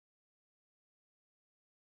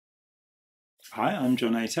Hi, I'm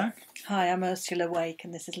John Atack, Hi, I'm Ursula Wake,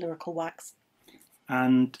 and this is Lyrical Wax.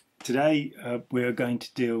 and today we're going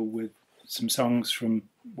to deal with some songs from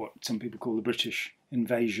what some people call the British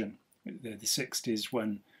invasion, the 60s,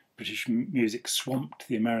 when British music swamped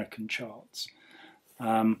the American charts.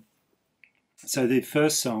 So the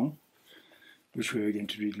first song, which we were going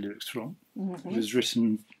to read lyrics from, was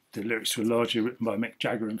written, the lyrics were largely written by Mick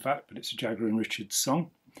Jagger, in fact, but it's a Jagger and Richards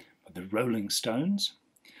song by the Rolling Stones.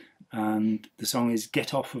 And the song is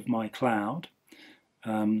Get Off of My Cloud.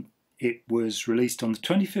 It was released on the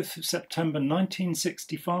 25th of September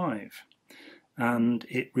 1965, and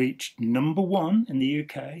it reached #1 in the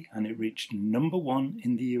UK and it reached #1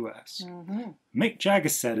 in the US. Mick Jagger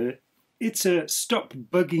said it's a stop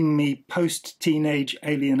bugging me post-teenage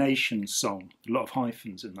alienation song. A lot of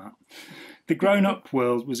hyphens in that. The grown-up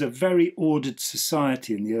world was a very ordered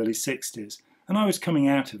society in the early 60s, and I was coming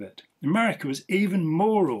out of it. America was even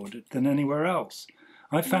more ordered than anywhere else.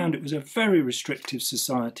 I found it was a very restrictive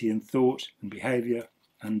society in thought and behaviour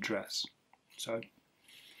and dress. So,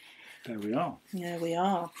 there we are. There we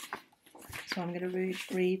are. So I'm going to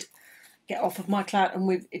read Get Off of My Cloud,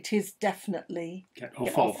 and it is definitely Get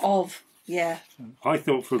off of. Yeah. I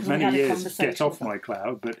thought for many years, get off about my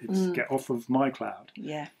cloud, but it's get off of my cloud.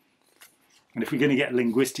 Yeah. And if we're going to get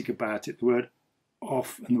linguistic about it, the word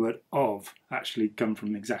off and the word of actually come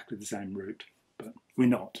from exactly the same root. But we're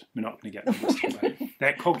not going to get linguistic about it.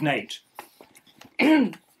 They're cognate.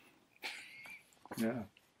 Yeah.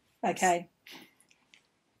 Okay.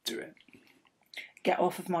 Do it. Get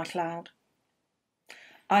Off of My Cloud.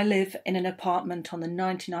 I live in an apartment on the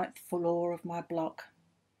 99th floor of my block,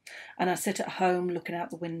 and I sit at home looking out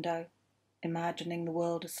the window, imagining the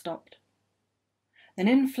world has stopped. Then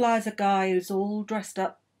in flies a guy who's all dressed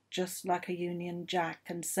up just like a Union Jack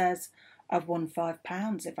and says, I've won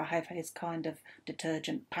 £5 if I have his kind of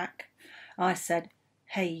detergent pack. I said,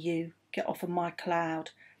 hey you, get off of my cloud.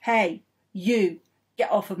 Hey, you,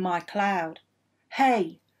 get off of my cloud.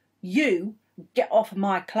 Hey, you, get off of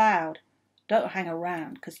my cloud. Don't hang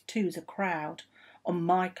around, 'cause two's a crowd on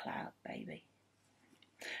my cloud, baby.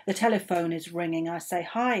 The telephone is ringing. I say,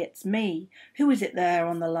 hi, it's me. Who is it there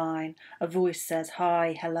on the line? A voice says,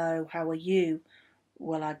 hi, hello, how are you?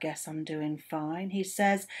 Well, I guess I'm doing fine. He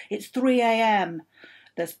says, it's 3 a.m.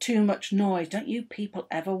 There's too much noise. Don't you people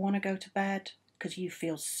ever want to go to bed? 'Cause you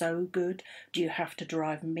feel so good. Do you have to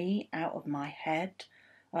drive me out of my head?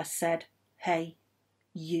 I said, hey,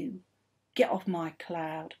 you, get off my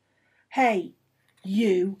cloud. Hey,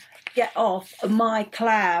 you, get off of my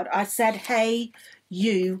cloud. I said, hey,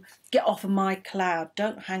 you, get off of my cloud.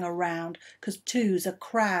 Don't hang around, 'cause two's a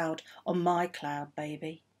crowd on my cloud,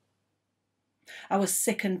 baby. I was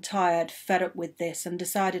sick and tired, fed up with this, and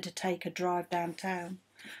decided to take a drive downtown.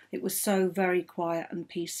 It was so very quiet and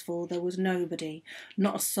peaceful. There was nobody,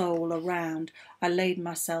 not a soul around. I laid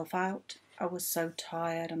myself out. I was so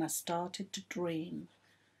tired, and I started to dream.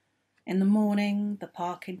 In the morning, the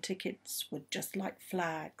parking tickets were just like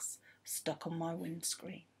flags stuck on my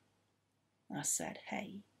windscreen. I said,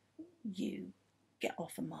 hey, you, get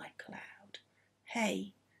off of my cloud.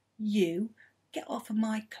 Hey, you, get off of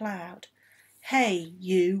my cloud. Hey,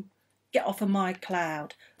 you, get off of my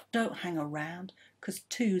cloud. Don't hang around, 'cause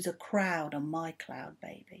two's a crowd on my cloud,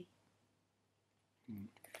 baby.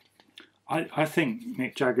 I think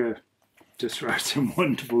Mick Jagger just wrote some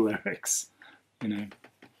wonderful lyrics, and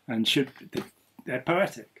they're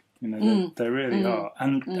poetic, they really are,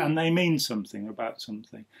 and they mean something about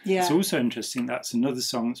something. Yeah. It's also interesting, that's another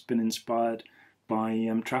song that's been inspired by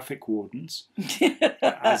traffic wardens,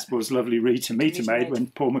 as was lovely Rita Mita made when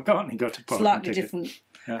Paul McCartney got a parking Slightly ticket. different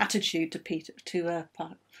attitude to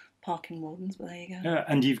parking wardens, but there you go. Yeah,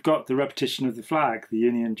 and you've got the repetition of the flag, the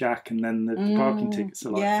Union Jack, and then the parking tickets are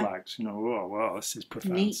like flags. Oh, wow, this is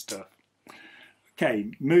profound stuff.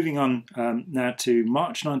 Okay, moving on now to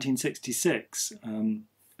March 1966,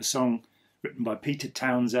 a song written by Peter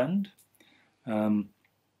Townsend of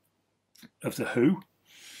The Who.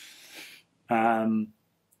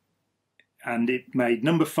 And it made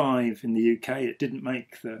 #5 in the UK. It didn't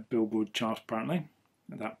make the Billboard chart, apparently,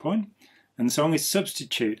 at that point. And the song is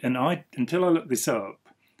Substitute. And until I looked this up,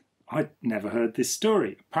 I'd never heard this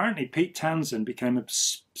story. Apparently, Pete Townsend became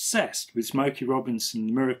obsessed with Smokey Robinson,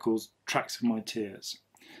 The Miracles, Tracks of My Tears.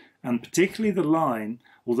 And particularly the line,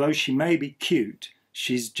 although she may be cute,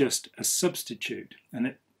 she's just a substitute. And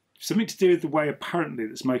it's something to do with the way, apparently,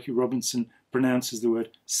 that Smokey Robinson pronounces the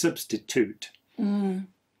word substitute.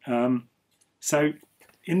 So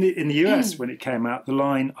in the US, when it came out, the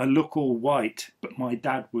line, I look all white, but my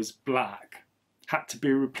dad was black, had to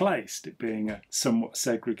be replaced, it being a somewhat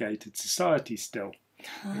segregated society still.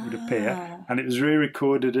 it would appear. And it was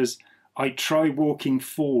re-recorded as, I try walking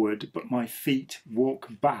forward, but my feet walk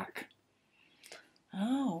back.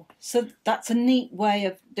 Oh, so that's a neat way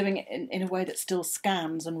of doing it in a way that still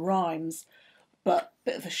scans and rhymes, but a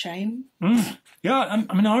bit of a shame. Yeah,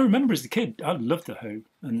 I mean, I remember as a kid, I loved The Who,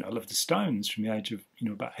 and I loved the Stones from the age of,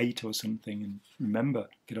 about 8 or something, and remember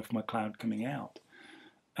Get Off My Cloud coming out.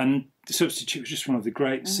 And The Substitute was just one of the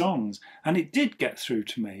great songs. And it did get through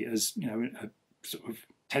to me as, a sort of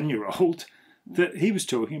 10-year-old, that he was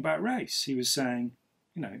talking about race. He was saying,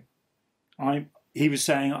 let's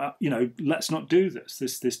not do this.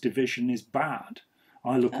 This division is bad.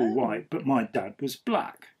 I look all white, but my dad was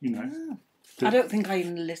black, I don't think I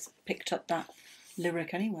even picked up that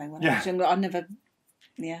lyric anyway when I was younger. I never,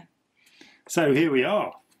 So here we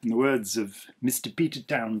are, in the words of Mr. Peter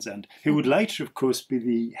Townsend, who would later, of course, be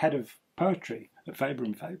the head of poetry at Faber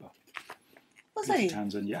and Faber. Was Peter he?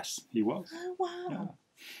 Townsend, yes, he was. Oh, wow. Yeah.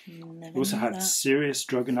 He also had serious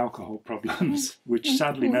drug and alcohol problems, which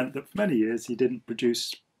sadly meant that for many years he didn't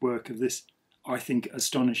produce work of this, I think,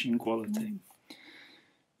 astonishing quality.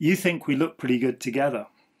 You think we look pretty good together.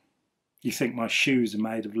 You think my shoes are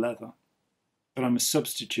made of leather. But I'm a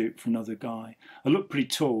substitute for another guy. I look pretty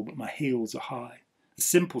tall, but my heels are high. The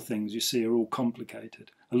simple things you see are all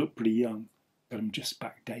complicated. I look pretty young, but I'm just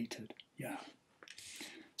backdated. Yeah.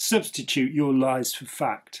 Substitute your lies for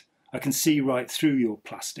fact. I can see right through your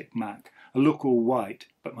plastic Mac. I look all white,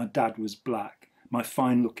 but my dad was black. My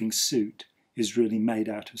fine-looking suit is really made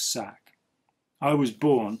out of sack. I was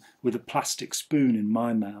born with a plastic spoon in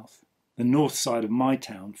my mouth. The north side of my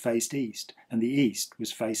town faced east, and the east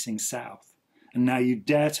was facing south. And now you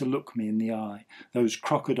dare to look me in the eye. Those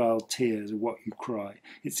crocodile tears are what you cry.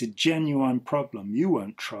 It's a genuine problem. You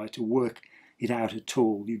won't try to work it out at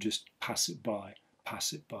all. You just pass it by,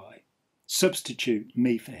 pass it by. Substitute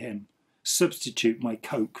me for him. Substitute my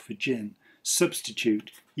Coke for gin.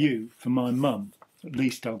 Substitute you for my mum. At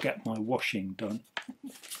least I'll get my washing done.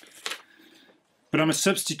 But I'm a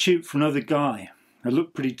substitute for another guy. I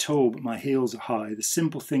look pretty tall, but my heels are high. The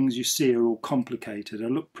simple things you see are all complicated. I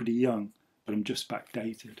look pretty young, but I'm just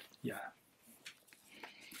backdated. Yeah.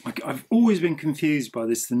 I've always been confused by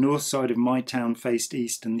this. The north side of my town faced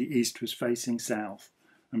east and the east was facing south.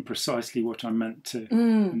 And precisely what I meant to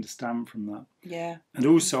understand from that. Yeah. And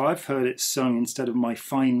also I've heard it sung, instead of my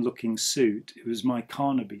fine-looking suit, it was my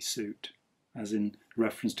Carnaby suit, as in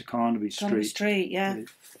reference to Carnaby Street. Carnaby Street, yeah.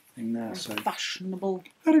 In there, Very fashionable.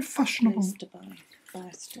 Very fashionable. Place to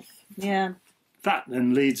buy stuff. Yeah. That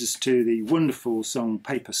then leads us to the wonderful song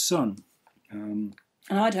Paper Sun. And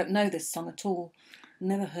I don't know this song at all.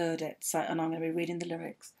 Never heard it, and I'm going to be reading the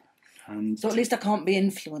lyrics. So at least I can't be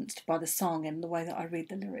influenced by the song in the way that I read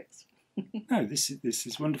the lyrics. No, this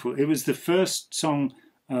is wonderful. It was the first song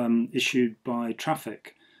issued by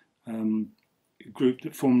Traffic, a group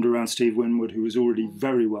that formed around Steve Winwood, who was already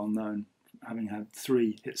very well known, having had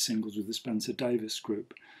 3 hit singles with the Spencer Davis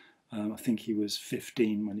group. I think he was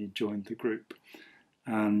 15 when he joined the group.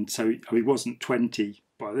 And so he wasn't 20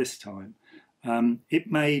 by this time.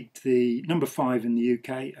 It made the number 5 in the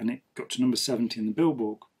UK, and it got to number 70 in the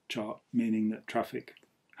Billboard chart, meaning that Traffic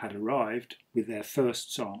had arrived with their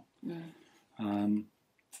first song. And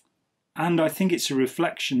I think it's a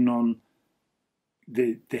reflection on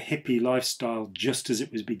the hippie lifestyle just as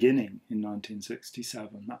it was beginning in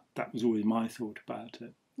 1967. That was always my thought about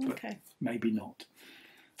it. But maybe not.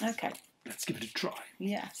 Okay. Let's give it a try.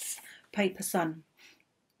 Yes. Paper Sun.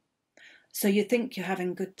 So you think you're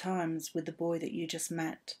having good times with the boy that you just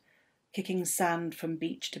met, kicking sand from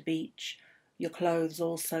beach to beach, your clothes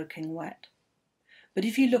all soaking wet. But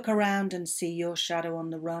if you look around and see your shadow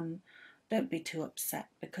on the run, don't be too upset,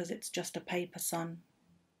 because it's just a paper sun.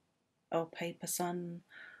 Oh, paper sun,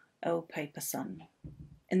 oh, paper sun.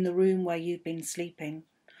 In the room where you've been sleeping,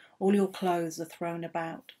 all your clothes are thrown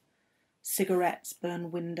about. Cigarettes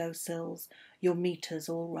burn windowsills, your meters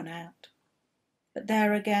all run out. But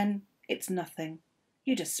there again, it's nothing.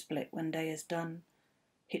 You just split when day is done,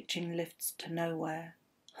 hitching lifts to nowhere,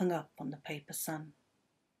 hung up on the paper sun.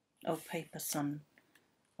 Oh, paper sun,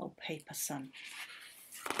 oh, paper sun.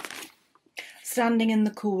 Standing in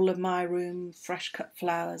the cool of my room, fresh-cut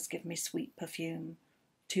flowers give me sweet perfume.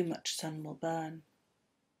 Too much sun will burn.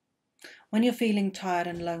 When you're feeling tired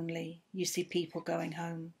and lonely, you see people going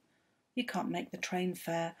home. You can't make the train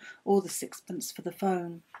fare or the 6pence for the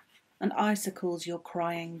phone, and icicles you're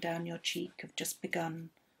crying down your cheek have just begun.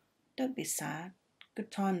 Don't be sad.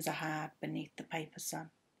 Good times are had beneath the paper sun.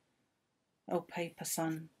 Oh, paper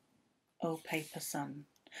sun, oh, paper sun.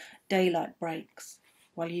 Daylight breaks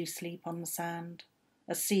while you sleep on the sand.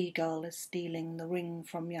 A seagull is stealing the ring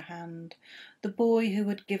from your hand. The boy who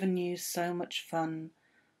had given you so much fun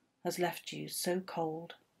has left you so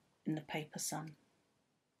cold in the paper sun.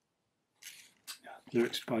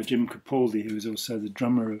 Lyrics by Jim Capaldi, who was also the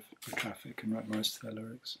drummer of Traffic and wrote most of their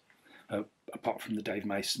lyrics, apart from the Dave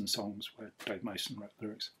Mason songs where Dave Mason wrote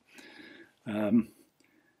lyrics.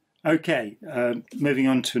 Moving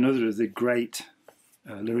on to another of the great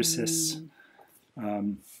lyricists,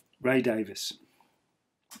 Ray Davies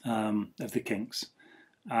of the Kinks.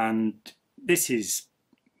 And it's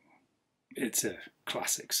a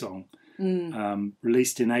classic song.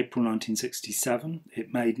 Released in April 1967.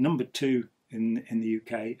 It made number 2 in the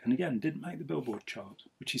UK, and again didn't make the Billboard chart,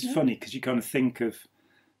 which is funny because you kind of think of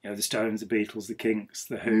the Stones, the Beatles, the Kinks,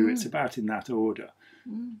 the Who. It's about in that order,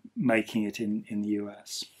 making it in the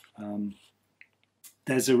US.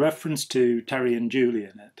 There's a reference to Terry and Julie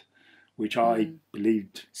in it, which I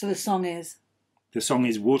believed. So the song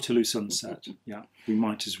is Waterloo Sunset. Yeah, we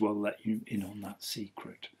might as well let you in on that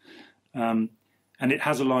secret. And it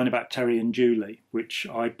has a line about Terry and Julie, which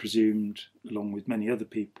I presumed, along with many other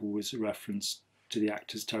people, was a reference to the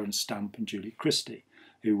actors Terence Stamp and Julie Christie,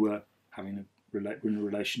 who were having a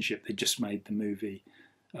relationship. They just made the movie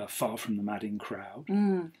Far From the Madding Crowd.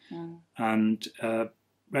 And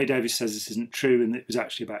Ray Davies says this isn't true and it was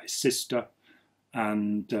actually about his sister.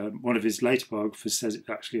 And one of his later biographers says it's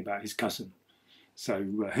actually about his cousin. So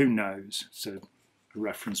who knows? So a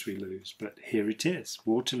reference we lose. But here it is,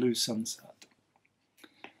 Waterloo Sunset.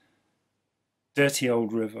 Dirty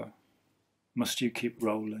old river, must you keep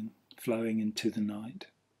rolling, flowing into the night?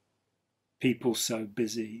 People so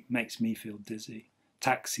busy, makes me feel dizzy.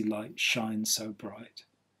 Taxi light shines so bright.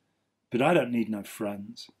 But I don't need no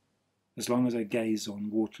friends. As long as I gaze on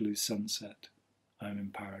Waterloo sunset, I am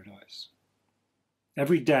in paradise.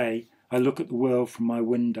 Every day I look at the world from my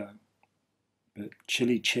window, but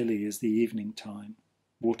chilly, chilly is the evening time.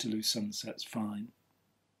 Waterloo sunset's fine.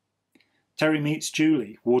 Terry meets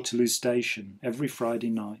Julie, Waterloo Station, every Friday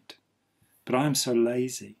night. But I am so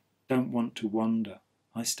lazy, don't want to wander.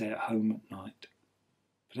 I stay at home at night.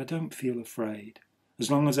 But I don't feel afraid. As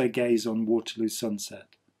long as I gaze on Waterloo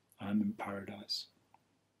sunset, I am in paradise.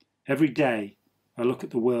 Every day I look at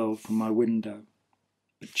the world from my window,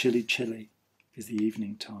 but chilly, chilly is the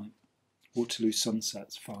evening time. Waterloo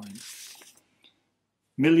sunset's fine.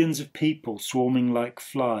 Millions of people swarming like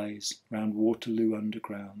flies round Waterloo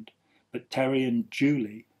Underground, but Terry and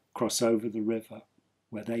Julie cross over the river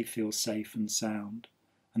where they feel safe and sound,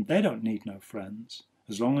 and they don't need no friends.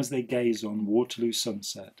 As long as they gaze on Waterloo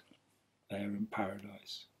sunset, they are in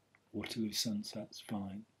paradise. Waterloo sunset's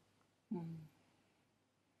fine.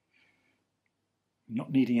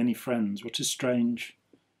 Not needing any friends, what a strange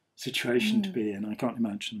situation to be in. I can't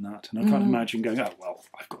imagine that. And I can't imagine going, oh, well,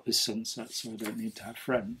 I've got this sunset, so I don't need to have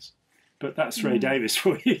friends. But that's Ray Davies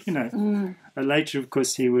for you, you know. Later, of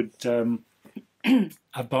course, he would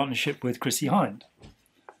have partnership with Chrissie Hynde.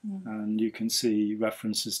 And you can see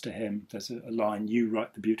references to him. There's a line, "You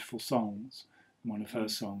write the beautiful songs," one of her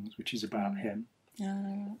songs, which is about him.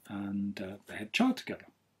 And they had a child together.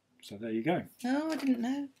 So there you go. Oh, I didn't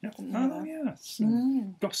know. Yep. Didn't know that. Yes.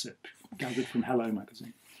 Gossip gathered from Hello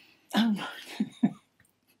magazine,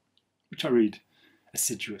 which I read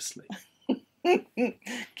assiduously.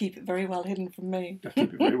 Keep it very well hidden from me. I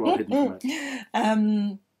keep it very well hidden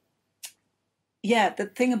from me. Yeah, the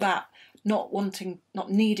thing about not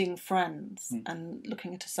needing friends and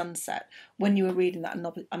looking at a sunset. When you were reading that,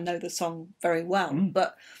 I know the song very well,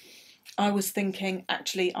 but I was thinking,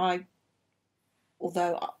 actually,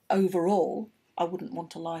 although overall I wouldn't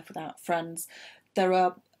want a life without friends, there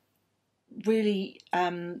are really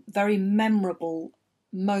very memorable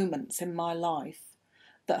moments in my life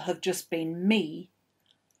that have just been me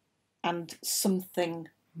and something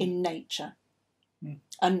in nature.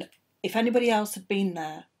 And if anybody else had been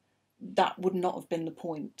there, that would not have been the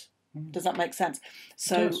point. Does that make sense?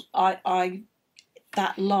 So I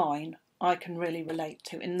that line I can really relate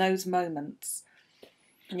to in those moments.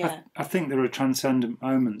 Yeah, I think there are transcendent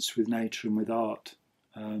moments with nature and with art,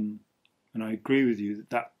 and I agree with you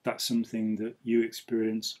that that's something that you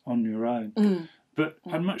experience on your own. But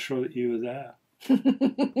I'm not sure that you were there.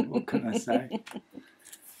 What can I say?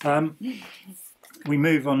 We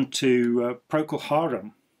move on to Procol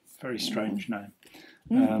Harum. Very strange name.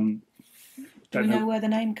 Do we know where the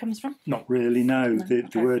name comes from? Not really, no. The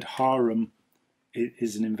word harem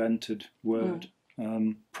is an invented word.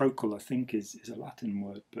 Procol, I think, is a Latin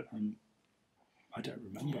word, but I don't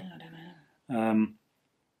remember. Yeah, I don't know.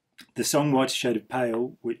 The song Whiter Shade of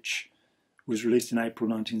Pale, which was released in April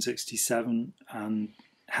 1967 and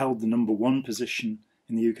held the #1 position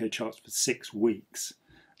in the UK charts for 6 weeks,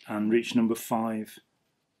 and reached number 5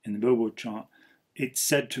 in the Billboard chart. It's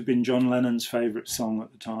said to have been John Lennon's favourite song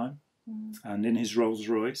at the time. And in his Rolls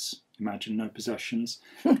Royce, imagine no possessions,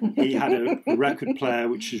 he had a record player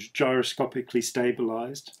which was gyroscopically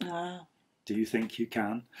stabilised. Ah. Do you think you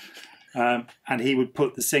can? And he would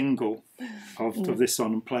put the single of this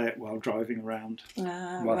on and play it while driving around,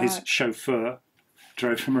 while his chauffeur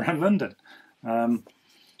drove him around London.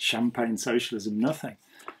 Champagne socialism, nothing.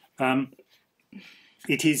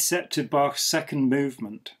 It is set to Bach's second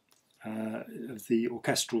movement of the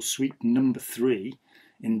orchestral suite number 3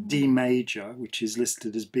 in D major, which is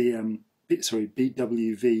listed as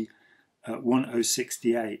BWV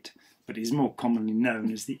 1068, but is more commonly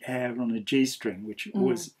known as the air on a G string, which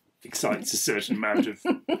always excites a certain amount of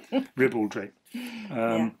ribaldry.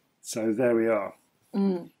 So there we are.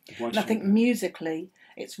 And I think musically,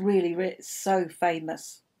 it's really so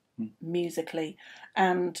famous musically,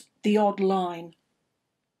 and the odd line,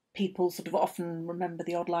 people sort of often remember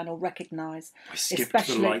the odd line or recognise,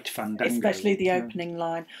 especially the light fandango, especially the opening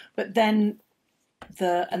line. But then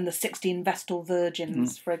the 16 Vestal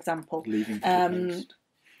Virgins, for example. Leaving for the coast.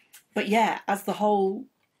 But yeah, as the whole,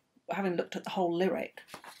 having looked at the whole lyric,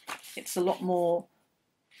 it's a lot more.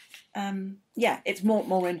 It's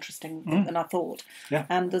more interesting than I thought. Yeah.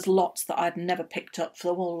 And there's lots that I'd never picked up for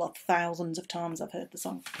all the thousands of times I've heard the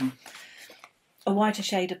song. A whiter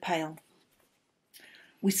shade of pale.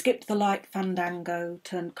 We skipped the light fandango,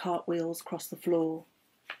 turned cartwheels across the floor.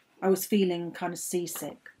 I was feeling kind of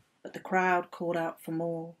seasick, but the crowd called out for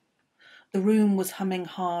more. The room was humming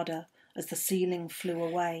harder as the ceiling flew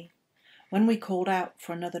away. When we called out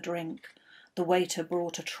for another drink, the waiter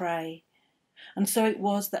brought a tray. And so it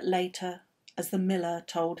was that later, as the miller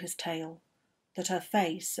told his tale, that her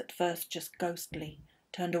face, at first just ghostly,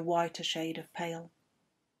 turned a whiter shade of pale.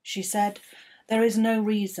 She said, "There is no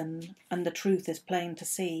reason, and the truth is plain to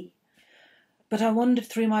see." But I wandered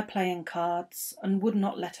through my playing cards and would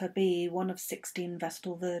not let her be one of 16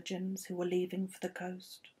 Vestal Virgins who were leaving for the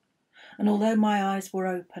coast. And although my eyes were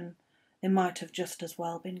open, they might have just as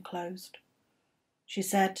well been closed. She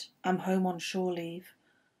said, "I'm home on shore leave,"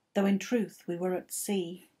 though in truth we were at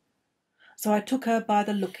sea. So I took her by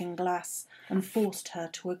the looking-glass and forced her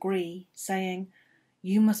to agree, saying,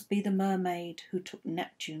 "You must be the mermaid who took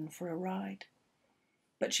Neptune for a ride."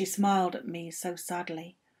 But she smiled at me so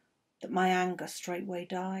sadly that my anger straightway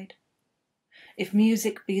died. If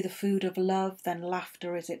music be the food of love, then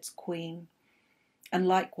laughter is its queen. And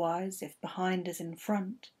likewise, if behind is in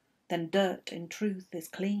front, then dirt in truth is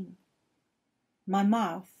clean. My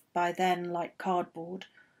mouth, by then like cardboard,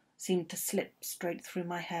 seemed to slip straight through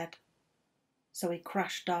my head. So he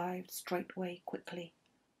crash-dived straightway quickly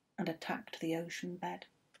and attacked the ocean bed.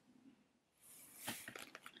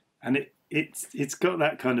 And it's got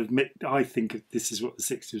that kind of, I think this is what the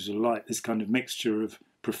 60s were like, this kind of mixture of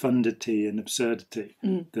profundity and absurdity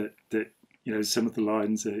that some of the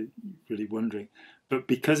lines are really wondering. But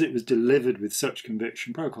because it was delivered with such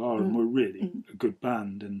conviction, Procol Harum were really a good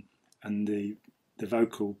band, and the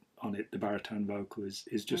vocal on it, the baritone vocal,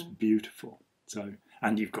 is just beautiful. So,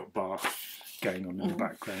 and you've got Bach going on in the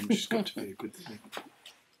background, which has got to be a good thing.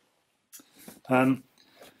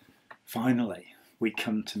 Finally, we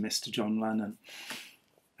come to Mr. John Lennon.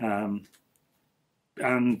 And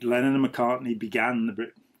Lennon and McCartney began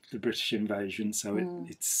the British invasion, so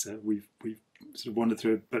we've sort of wandered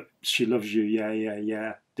through it, but She Loves You, Yeah, Yeah,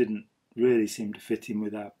 Yeah, didn't really seem to fit in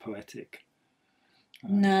with our poetic.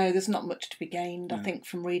 No, there's not much to be gained, I think,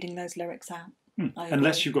 from reading those lyrics out.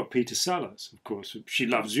 Unless you've got Peter Sellers, of course. She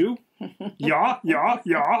Loves You. Yeah, yeah,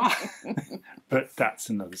 yeah. But that's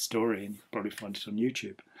another story, and you can probably find it on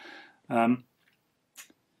YouTube.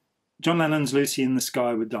 John Lennon's Lucy in the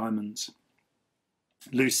Sky with Diamonds.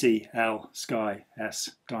 Lucy, L, Sky,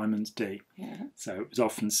 S, Diamonds, D. Yeah. So it was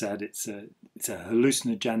often said it's a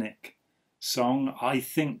hallucinogenic song. I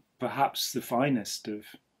think perhaps the finest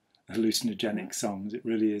of hallucinogenic songs. It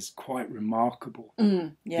really is quite remarkable,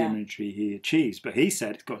 the imagery he achieves. But he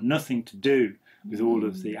said it's got nothing to do with all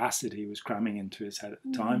of the acid he was cramming into his head at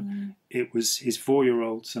the time. It was his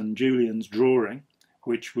 4-year-old son Julian's drawing,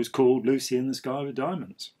 which was called Lucy in the Sky with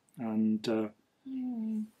Diamonds. And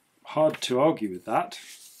hard to argue with that,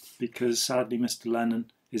 because sadly Mr. Lennon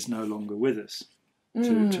is no longer with us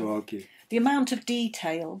to argue. The amount of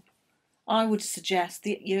detail, I would suggest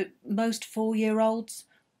that most 4-year-olds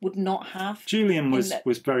would not have. Julian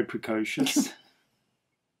was very precocious.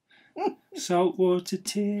 Saltwater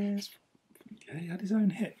Tears. Yeah, he had his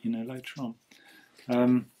own hit, later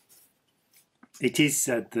on. It is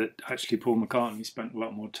said that actually Paul McCartney spent a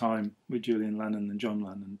lot more time with Julian Lennon than John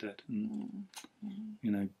Lennon did. And,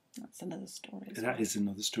 That's another story. That is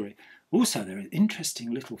another story. Also, there is an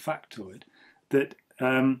interesting little factoid that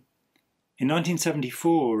in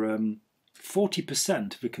 1974,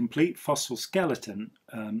 40% of a complete fossil skeleton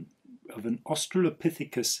of an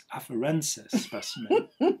Australopithecus afarensis specimen,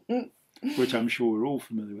 which I'm sure we're all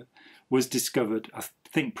familiar with, was discovered, I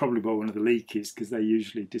think probably by one of the Leakeys, because they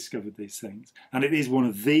usually discovered these things. And it is one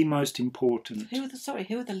of the most important... Who are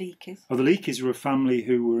the Leakeys? Oh, the Leakeys were a family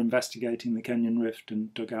who were investigating the Kenyan Rift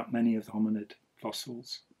and dug out many of the hominid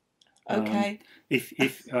fossils. Okay.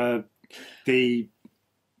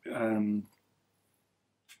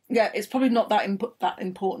 Yeah, it's probably not that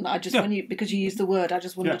important. I just because you used the word, I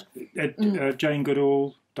just wondered. Yeah. Jane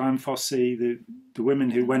Goodall, Diane Fossey, the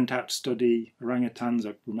women who went out to study orangutans,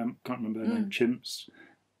 can't remember their name, chimps.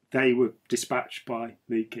 They were dispatched by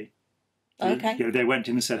Leakey. Okay. They went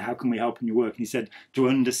in and said, "How can we help in your work?" And he said, "To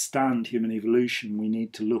understand human evolution, we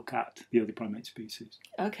need to look at the other primate species."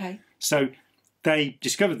 Okay. So they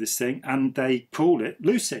discovered this thing and they called it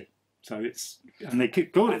Lucy. So they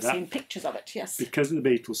called it that. I've seen pictures of it, yes. Because of the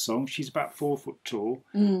Beatles song. She's about 4 foot tall,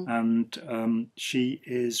 and she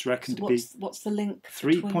is reckoned to be... What's the link?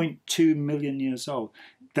 3.2 million years old.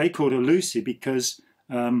 They called her Lucy because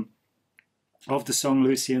of the song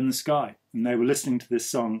Lucy in the Sky. And they were listening to this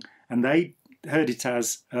song, and they heard it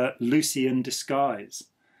as Lucy in disguise,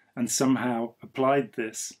 and somehow applied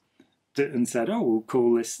this and said, "Oh, we'll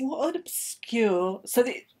call this..." What an obscure... So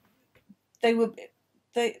they were...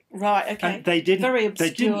 right, okay. And they didn't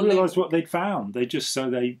realise what they'd found. They just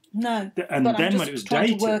No. And but then I'm when it was trying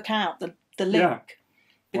dated, to work out the link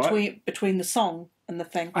between the song and the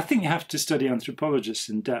thing. I think you have to study anthropologists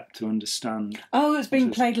in depth to understand. Oh, it was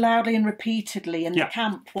being played loudly and repeatedly in the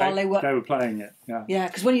camp while they were playing it. Yeah. Yeah,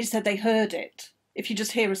 because when you said they heard it, if you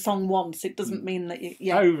just hear a song once, it doesn't mean that you...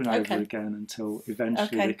 Yeah. Over and over again until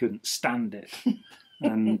eventually they couldn't stand it.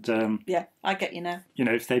 And yeah, I get you now. You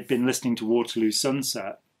know, if they'd been listening to Waterloo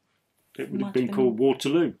Sunset, it would have been called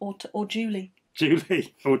Waterloo. Or Julie.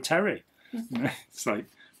 Julie. Or Terry. It's like,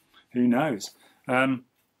 who knows?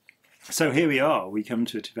 So here we are. We come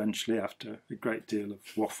to it eventually after a great deal of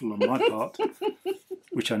waffle on my part,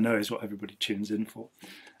 which I know is what everybody tunes in for.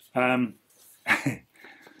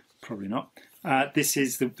 Probably not. This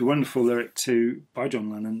is the wonderful lyric by John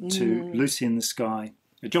Lennon to Lucy in the Sky.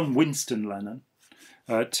 John Winston Lennon.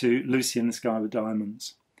 To Lucy in the Sky with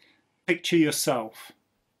Diamonds. Picture yourself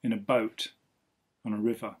in a boat on a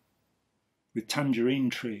river with tangerine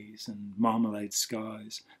trees and marmalade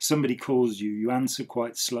skies. Somebody calls you, you answer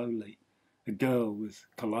quite slowly. A girl with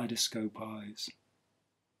kaleidoscope eyes.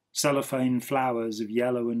 Cellophane flowers of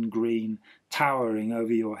yellow and green towering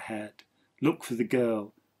over your head. Look for the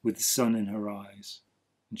girl with the sun in her eyes.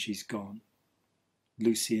 And she's gone.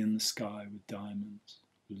 Lucy in the Sky with Diamonds.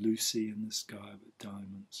 Lucy in the Sky with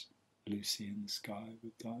Diamonds. Lucy in the Sky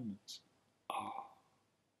with Diamonds. Ah.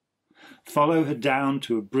 Follow her down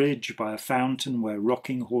to a bridge by a fountain where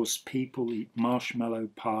rocking horse people eat marshmallow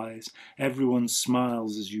pies. Everyone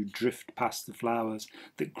smiles as you drift past the flowers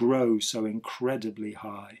that grow so incredibly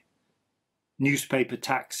high. Newspaper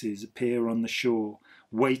taxis appear on the shore,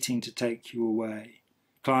 waiting to take you away.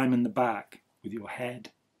 Climb in the back with your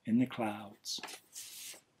head in the clouds,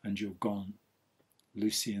 and you're gone.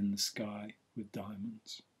 Lucy in the Sky with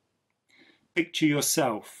Diamonds. Picture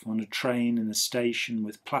yourself on a train in a station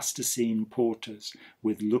with plasticine porters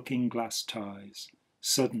with looking-glass ties.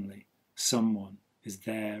 Suddenly, someone is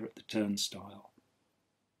there at the turnstile.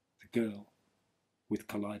 The girl with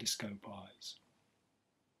kaleidoscope eyes.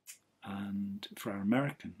 And for our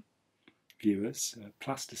American viewers,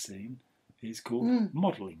 plasticine is called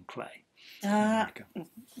modelling clay. Yeah.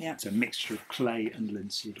 It's a mixture of clay and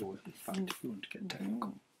linseed oil, in fact, if you want to get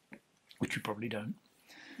technical, which you probably don't.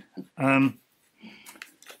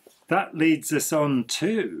 That leads us on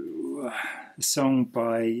to a song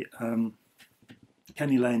by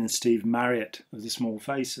Kenny Lane and Steve Marriott of the Small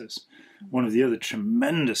Faces, one of the other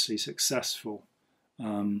tremendously successful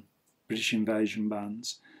British invasion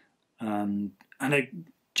bands, and a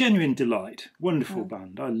genuine delight. Wonderful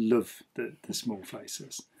band. I love the Small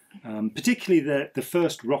Faces. Particularly the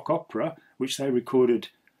first rock opera, which they recorded.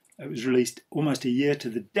 It was released almost a year to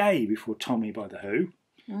the day before Tommy by The Who,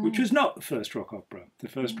 which was not the first rock opera. The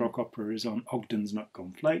first rock opera is on Ogden's Nut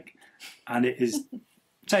Gone Flake, and it is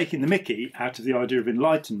taking the mickey out of the idea of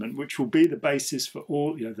enlightenment, which will be the basis for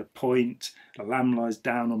all, The Point, The Lamb Lies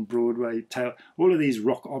Down on Broadway, all of these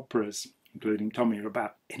rock operas, including Tommy, are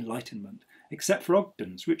about enlightenment. Except for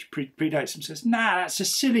Ogden's, which predates him, says, "Nah, that's a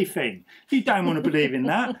silly thing. You don't want to believe in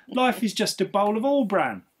that. Life is just a bowl of all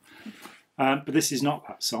bran." But this is not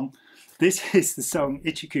that song. This is the song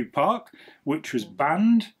Itchycoo Park, which was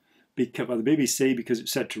banned by the BBC because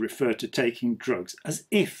it's said to refer to taking drugs, as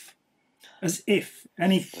if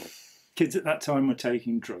any kids at that time were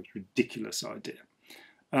taking drugs. Ridiculous idea.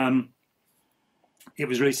 It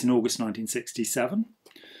was released in August 1967,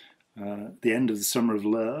 the end of the Summer of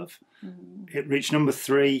Love. It reached number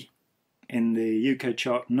 3 in the UK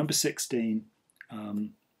chart, number 16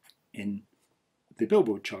 in the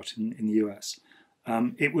Billboard chart in the US.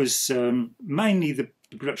 It was mainly the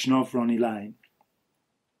production of Ronnie Lane,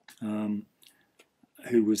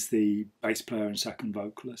 who was the bass player and second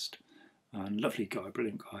vocalist. Lovely guy,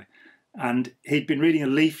 brilliant guy. And he'd been reading a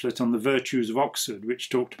leaflet on the virtues of Oxford, which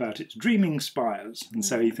talked about its dreaming spires. And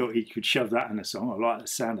so he thought he could shove that in a song. I like the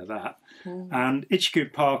sound of that. And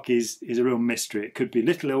Itchycoo Park is a real mystery. It could be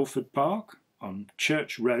Little Ilford Park on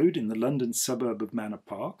Church Road in the London suburb of Manor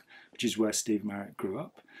Park, which is where Steve Marriott grew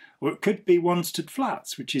up. Or it could be Wanstead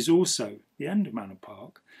Flats, which is also the end of Manor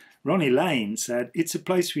Park. Ronnie Lane said, it's a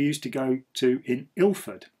place we used to go to in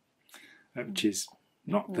Ilford, which is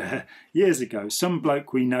not there. Years ago, some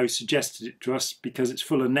bloke we know suggested it to us because it's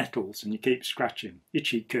full of nettles and you keep scratching.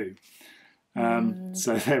 Itchycoo.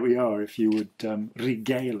 So there we are, if you would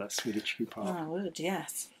regale us with Itchycoo Park. I would,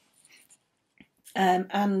 yes.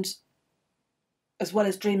 And as well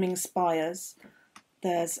as Dreaming Spires,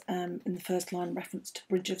 there's in the first line reference to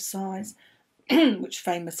Bridge of Sighs, which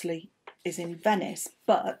famously is in Venice,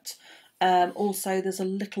 but also there's a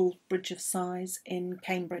little Bridge of Sighs in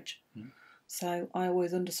Cambridge. So I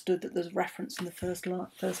always understood that there's reference in the first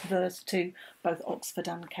verse to both Oxford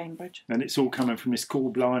and Cambridge. And it's all coming from this cool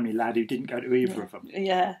blimey lad who didn't go to either of them.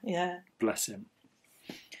 Yeah, yeah. Bless him.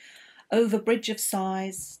 Over Bridge of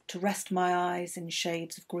Sighs, to rest my eyes in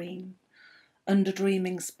shades of green, under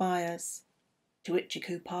dreaming spires, to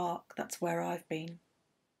Itchycoo Park, that's where I've been.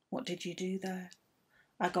 What did you do there?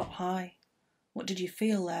 I got high. What did you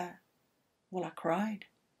feel there? Well, I cried.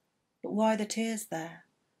 But why the tears there?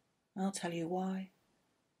 I'll tell you why.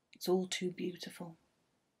 It's all too beautiful.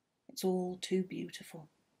 It's all too beautiful.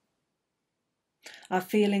 I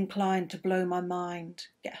feel inclined to blow my mind,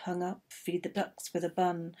 get hung up, feed the ducks with a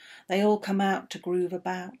bun. They all come out to groove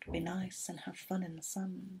about, be nice and have fun in the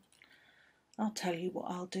sun. I'll tell you what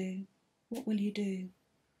I'll do. What will you do?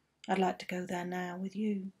 I'd like to go there now with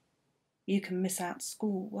you. You can miss out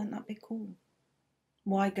school, won't that be cool?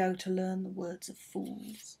 Why go to learn the words of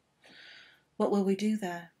fools? What will we do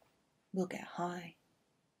there? We'll get high.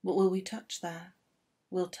 What will we touch there?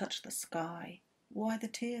 We'll touch the sky. Why the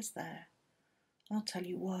tears there? I'll tell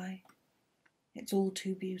you why. It's all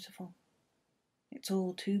too beautiful. It's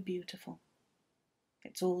all too beautiful.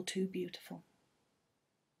 It's all too beautiful.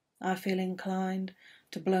 I feel inclined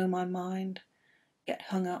to blow my mind, get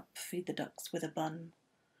hung up, feed the ducks with a bun.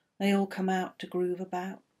 They all come out to groove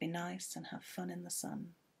about, be nice and have fun in the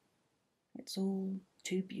sun. It's all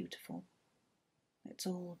too beautiful. It's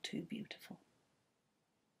all too beautiful.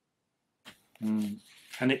 And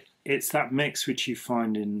it's that mix which you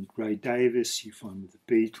find in Ray Davies, you find with the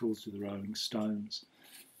Beatles, with the Rolling Stones,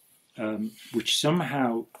 which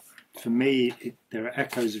somehow, for me, there are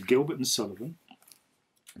echoes of Gilbert and Sullivan,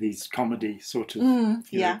 these comedy sort of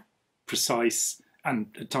you know, precise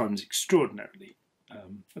and at times extraordinarily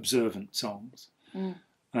observant songs.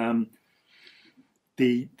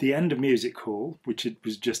 The end of Music Hall, which it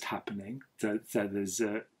was just happening, so there's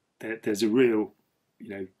a real, you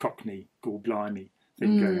know, Cockney gall blimey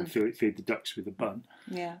thing going and feed the ducks with a bun.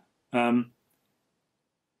 Yeah.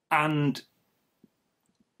 And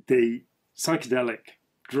the psychedelic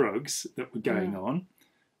drugs that were going on,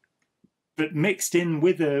 but mixed in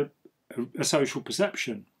with a social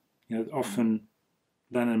perception. You know, often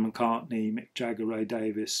Lennon, McCartney, Mick Jagger, Ray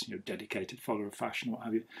Davies, you know, dedicated follower of fashion, what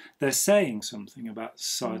have you, they're saying something about the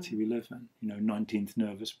society we live in. You know, 19th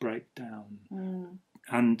nervous breakdown,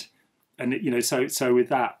 and you know, so with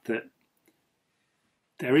that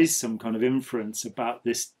there is some kind of inference about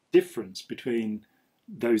this difference between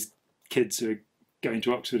those kids who are going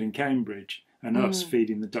to Oxford and Cambridge and us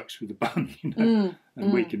feeding the ducks with a bun, you know,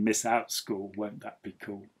 and we can miss out school. Won't that be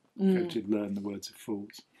cool? Go to learn the words of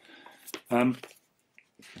fools. We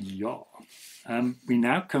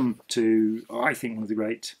now come to, I think, one of the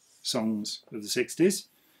great songs of the 60s.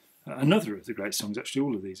 Another of the great songs, actually,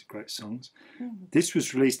 all of these are great songs. This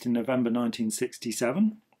was released in November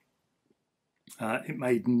 1967. It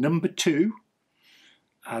made number 2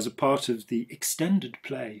 as a part of the extended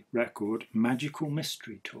play record Magical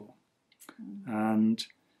Mystery Tour. And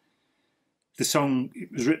the song,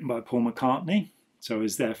 it was written by Paul McCartney, so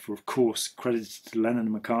is therefore, of course, credited to Lennon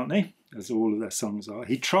and McCartney, as all of their songs are.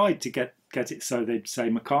 He tried to get it so they'd say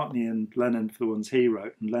McCartney and Lennon for the ones he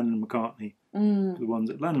wrote, and Lennon and McCartney for the ones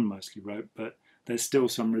that Lennon mostly wrote, but there's still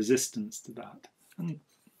some resistance to that. And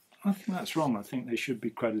I think that's wrong. I think they should be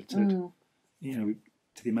credited, you know,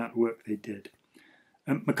 to the amount of work they did.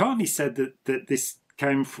 McCartney said that this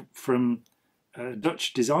came from a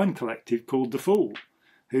Dutch design collective called The Fool,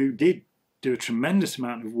 who did do a tremendous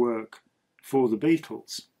amount of work for the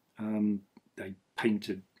Beatles. They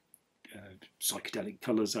painted psychedelic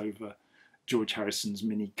colours over George Harrison's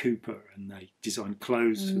Mini Cooper, and they designed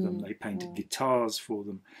clothes for them. They painted guitars for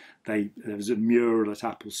them. There was a mural at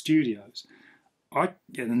Apple Studios.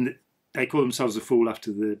 And they call themselves The Fool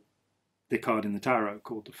after the card in the tarot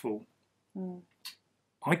called The Fool.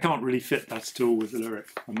 I can't really fit that at all with the lyric,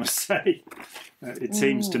 I must say. It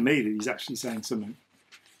seems to me that he's actually saying something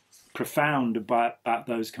profound about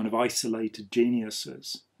those kind of isolated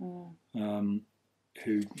geniuses who,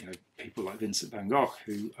 you know, people like Vincent van Gogh,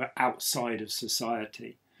 who are outside of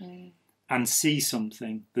society and see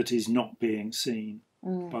something that is not being seen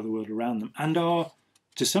by the world around them, and are,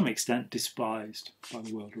 to some extent, despised by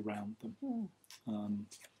the world around them.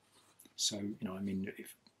 So, you know, I mean,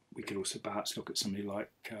 if we could also perhaps look at somebody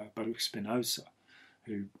like Baruch Spinoza,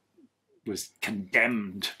 who was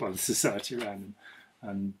condemned by the society around him,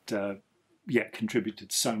 and yet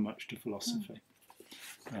contributed so much to philosophy.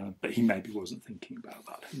 But he maybe wasn't thinking about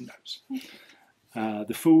that, who knows.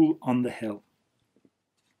 The Fool on the Hill.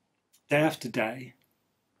 Day after day,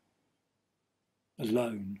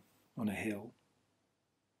 alone on a hill,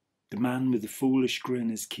 the man with the foolish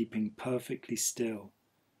grin is keeping perfectly still,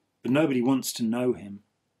 but nobody wants to know him.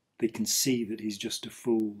 They can see that he's just a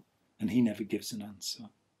fool, and he never gives an answer.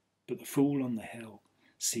 But the fool on the hill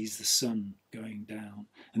sees the sun going down,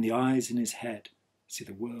 and the eyes in his head see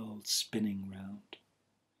the world spinning round.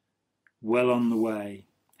 Well on the way,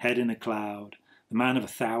 head in a cloud, the man of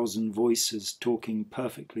 1,000 voices talking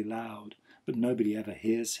perfectly loud, but nobody ever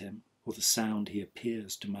hears him or the sound he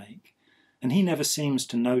appears to make, and he never seems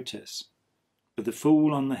to notice. But the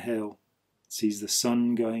fool on the hill sees the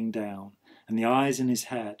sun going down, and the eyes in his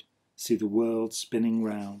head see the world spinning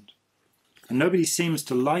round. And nobody seems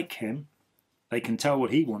to like him. They can tell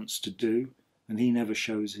what he wants to do, and he never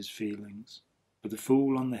shows his feelings. But the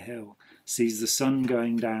fool on the hill sees the sun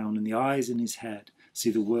going down, and the eyes in his head see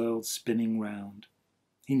the world spinning round.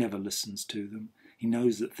 He never listens to them. He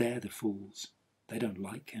knows that they're the fools. They don't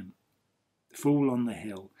like him. The fool on the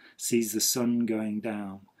hill sees the sun going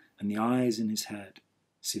down, and the eyes in his head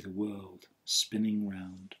see the world spinning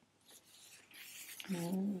round.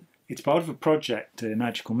 It's part of a project, a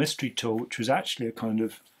Magical Mystery Tour, which was actually a kind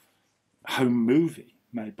of home movie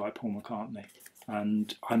made by Paul McCartney.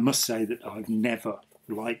 And I must say that I've never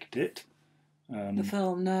liked it. The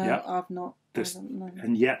film, no, yeah, I've not.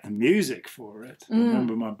 And yet the music for it. I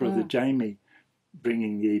remember my brother Jamie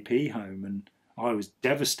bringing the EP home, and I was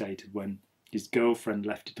devastated when his girlfriend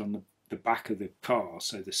left it on the back of the car,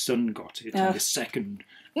 so the son got it, and the second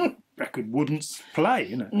record wouldn't play,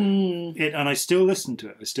 you know. And I still listen to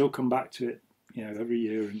it. I still come back to it, you know, every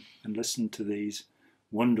year and listen to these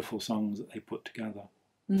wonderful songs that they put together.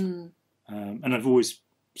 And I've always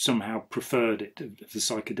somehow preferred it, the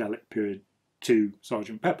psychedelic period, to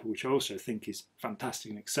Sgt. Pepper, which I also think is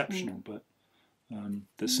fantastic and exceptional, but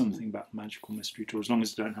there's something about the Magical Mystery Tour, as long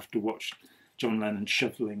as I don't have to watch John Lennon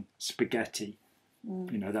shoveling spaghetti,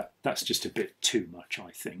 you know, that's just a bit too much,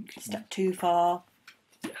 I think. A step too far.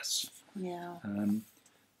 Yes. Yeah.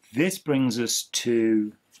 This brings us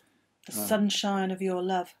to... The Sunshine of Your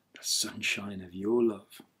Love. The Sunshine of Your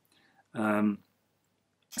Love.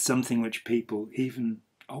 Something which people, even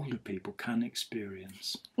older people, can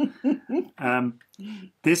experience.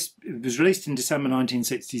 This was released in December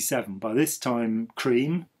 1967. By this time,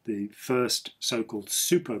 Cream, the first so-called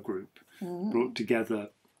supergroup, brought together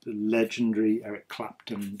the legendary Eric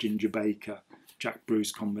Clapton, Ginger Baker, Jack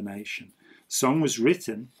Bruce combination. The song was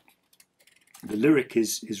written, the lyric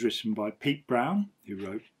is written by Pete Brown,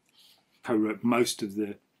 who co-wrote most of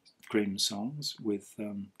the Cream songs with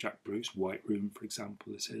Jack Bruce. White Room, for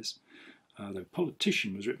example, is his. The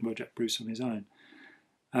Politician was written by Jack Bruce on his own.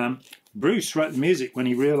 Bruce wrote the music when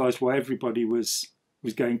he realised why everybody was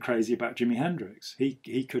going crazy about Jimi Hendrix.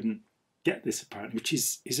 He couldn't get this, apparently, which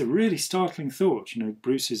is a really startling thought. You know,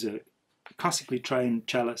 Bruce is a classically trained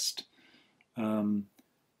cellist who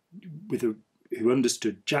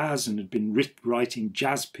understood jazz and had been writing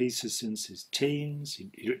jazz pieces since his teens.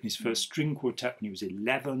 He'd written his first string quartet when he was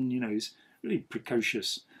 11. You know, he's a really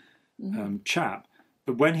precocious chap.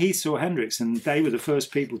 But when he saw Hendrix, and they were the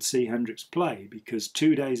first people to see Hendrix play, because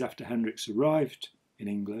 2 days after Hendrix arrived in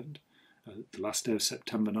England, the last day of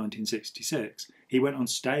September 1966, he went on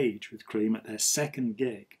stage with Cream at their second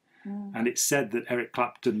gig. And it's said that Eric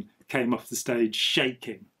Clapton came off the stage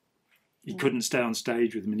shaking he couldn't stay on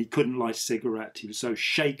stage with him, and he couldn't light a cigarette. He was so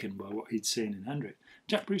shaken by what he'd seen in Hendrix.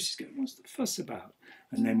 Jack Bruce is going, what's the fuss about?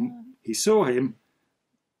 And then he saw him.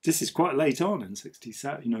 This is quite late on in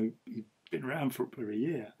 '67. You know, he'd been around for a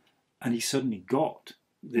year, and he suddenly got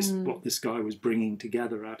this what this guy was bringing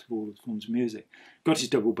together out of all the forms of music. Got his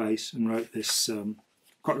double bass and wrote this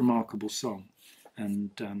quite remarkable song.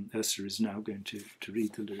 And Ursula is now going to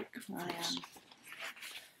read the lyric for us.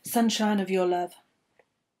 Sunshine of your love.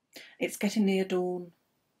 It's getting near dawn,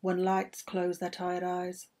 when lights close their tired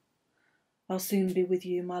eyes. I'll soon be with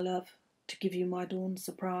you, my love, to give you my dawn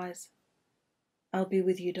surprise. I'll be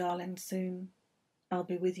with you, darling, soon. I'll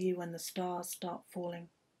be with you when the stars start falling.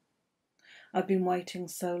 I've been waiting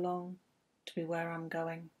so long to be where I'm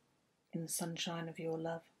going, in the sunshine of your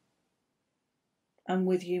love. I'm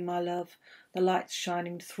with you, my love, the light's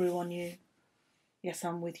shining through on you. Yes,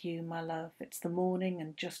 I'm with you, my love, it's the morning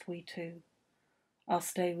and just we two. I'll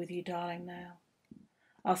stay with you, darling, now.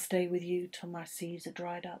 I'll stay with you till my seas are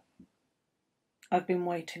dried up. I've been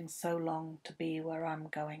waiting so long to be where I'm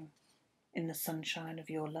going, in the sunshine of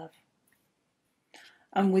your love.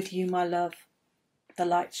 I'm with you, my love, the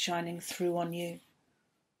light's shining through on you.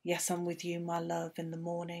 Yes, I'm with you, my love, in the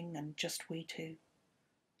morning and just we two.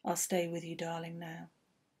 I'll stay with you, darling, now.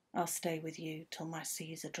 I'll stay with you till my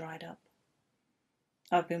seas are dried up.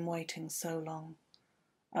 I've been waiting so long.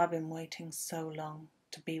 I've been waiting so long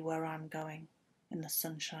to be where I'm going, in the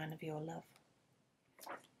sunshine of your love.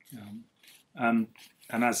 And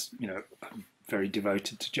as you know, I'm very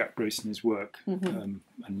devoted to Jack Bruce and his work, and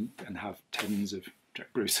have tens of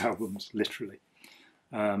Jack Bruce albums, literally,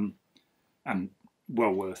 and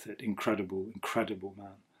well worth it. Incredible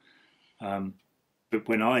man. But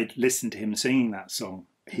when I listen to him singing that song,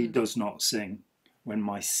 he does not sing "When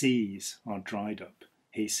my seas are dried up."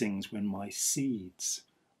 He sings "When my seeds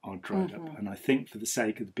are dried up." And I think for the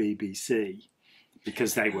sake of the BBC,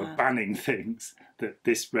 because they were banning things, that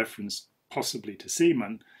this reference possibly to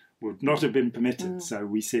semen would not have been permitted. So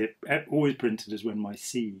we see it always printed as "When my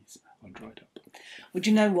seeds are dried up." Would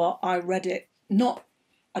you know what? I read it,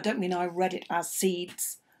 I don't mean I read it as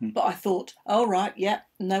seeds, but I thought, oh, right, yeah,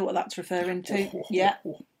 know what that's referring to. Yeah.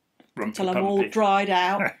 Till I'm all dried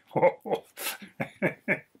out.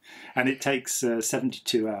 And it takes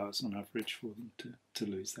 72 hours on average for them to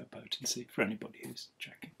lose their potency, for anybody who's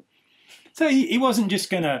checking. So he wasn't just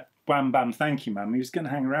going to wham bam thank you, ma'am. He was going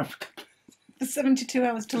to hang around for a couple For 72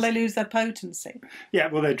 hours till they lose their potency. Yeah,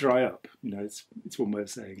 well, they dry up. You know, it's one way of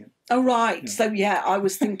saying it. Oh, right. Yeah. So, yeah, I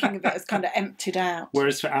was thinking of it as kind of emptied out.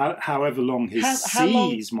 Whereas for however long his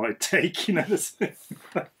seas might take, you know.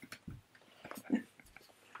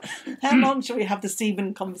 How long shall we have the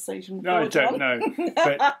semen conversation for? I don't know.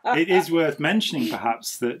 But it is worth mentioning,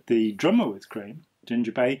 perhaps, that the drummer with Cream,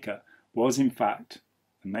 Ginger Baker, was in fact,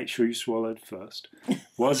 and make sure you swallowed first,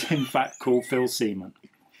 was in fact called Phil Seaman.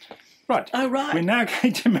 Right. Oh, right. We're now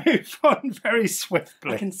going to move on very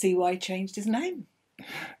swiftly. I can see why he changed his name.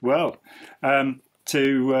 Well, to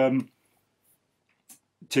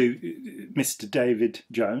Mr. David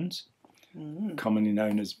Jones, commonly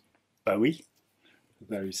known as Bowie,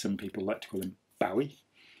 though some people like to call him Bowie.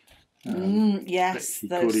 Yes. He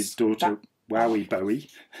called his daughter Wowie Bowie.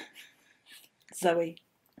 Zoe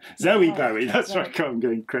Bowie, that's right, I'm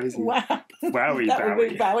going crazy. Wow. Wowie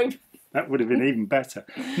Bowie. Bowie. That would have been even better.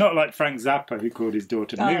 Not like Frank Zappa, who called his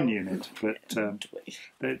daughter Moon Unit,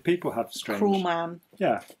 but people have strange... Cruel man.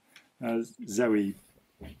 Yeah. Zoe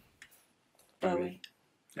Bowie.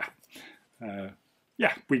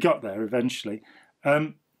 Yeah, we got there eventually.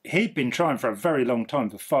 He'd been trying for a very long time,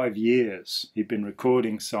 for 5 years. He'd been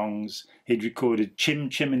recording songs. He'd recorded Chim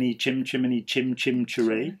Chimney, Chim Chimney, Chim Chim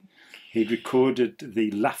Chiree. He'd recorded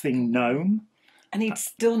The Laughing Gnome. And he'd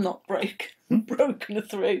still not broken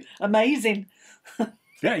through. Amazing.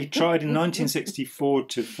 Yeah, he tried in 1964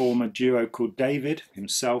 to form a duo called David,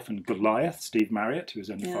 himself and Goliath, Steve Marriott, who was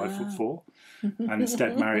only 5'4", and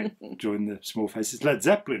instead Marriott joined the Small Faces. Led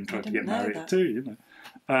Zeppelin tried to get Marriott too, you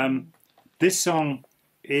know. This song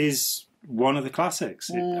is one of the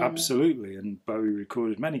classics, absolutely, and Bowie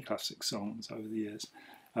recorded many classic songs over the years.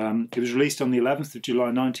 It was released on the 11th of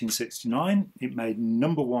July 1969. It made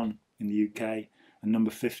 #1 in the UK and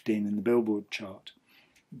number 15 in the Billboard chart.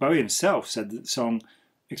 Bowie himself said that the song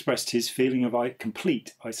expressed his feeling of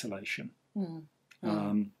complete isolation.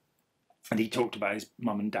 And he talked about his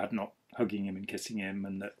mum and dad not hugging him and kissing him,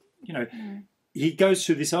 and that, you know, he goes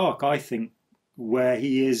through this arc, I think, where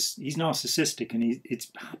he's narcissistic, and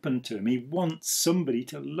it's happened to him. He wants somebody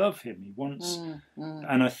to love him. He wants,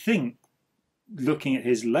 and I think, looking at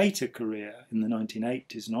his later career in the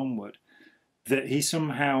 1980s and onward, that he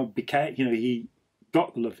somehow became, you know, he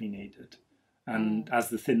got the love he needed. And as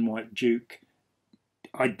the Thin White Duke,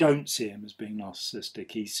 I don't see him as being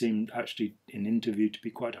narcissistic. He seemed actually in interview to be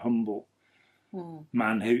quite a humble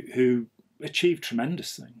man who achieved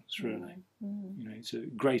tremendous things, really. You know, he's a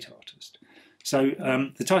great artist. So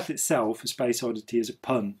the title itself, A Space Oddity, is a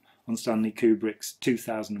pun on Stanley Kubrick's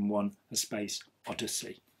 2001 A Space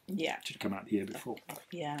Odyssey. Yeah. Which had come out the year before.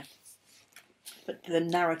 Yeah. But the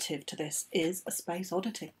narrative to this is A Space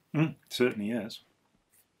Oddity. Certainly is.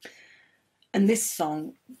 And this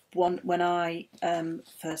song, when I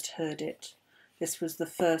first heard it, this was the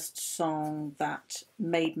first song that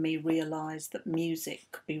made me realise that music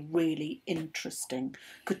could be really interesting,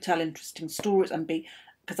 could tell interesting stories, and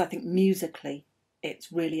because I think musically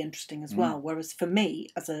it's really interesting as well. Whereas for me,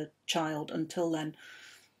 as a child, until then,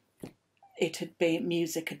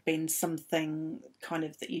 music had been something kind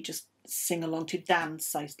of that you just sing along to,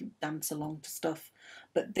 dance along to stuff.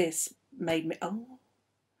 But this made me,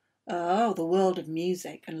 the world of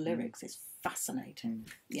music and lyrics is fascinating.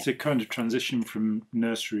 It's a kind of transition from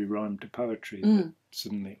nursery rhyme to poetry that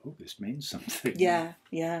suddenly, this means something. Yeah,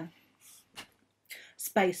 yeah.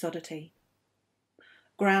 Space Oddity.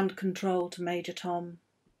 Ground control to Major Tom.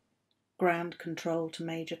 Ground control to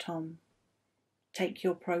Major Tom. Take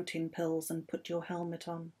your protein pills and put your helmet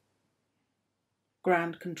on.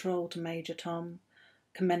 Ground control to Major Tom.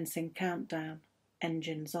 Commencing countdown.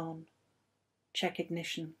 Engines on. Check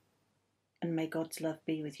ignition. And may God's love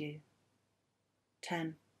be with you.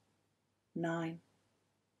 10, 9,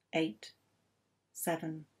 8,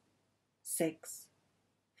 7, 6,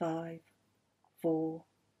 5, 4,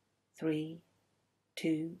 3,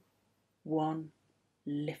 2, 1,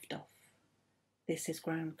 lift off. This is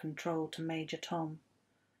ground control to Major Tom.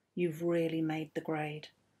 You've really made the grade,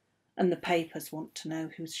 and the papers want to know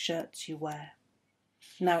whose shirts you wear.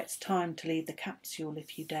 Now it's time to leave the capsule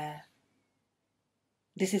if you dare.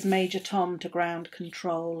 This is Major Tom to ground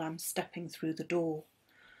control. I'm stepping through the door,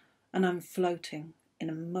 and I'm floating in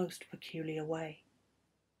a most peculiar way,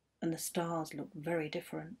 and the stars look very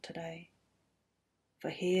different today. For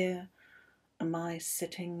here am I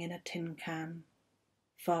sitting in a tin can,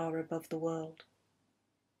 far above the world.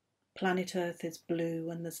 Planet Earth is blue,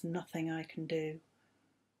 and there's nothing I can do.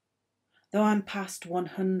 Though I'm past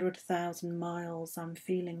 100,000 miles, I'm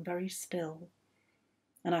feeling very still,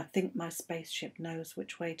 and I think my spaceship knows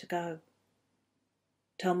which way to go.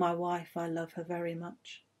 Tell my wife I love her very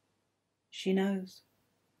much. She knows.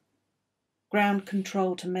 Ground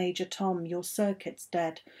control to Major Tom. Your circuit's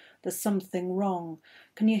dead. There's something wrong.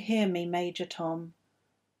 Can you hear me, Major Tom?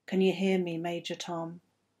 Can you hear me, Major Tom?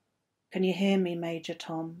 Can you hear me, Major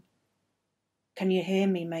Tom? Can you hear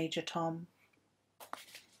me, Major Tom?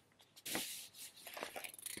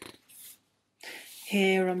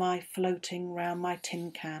 Here am I floating round my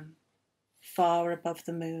tin can, far above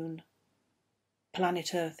the moon.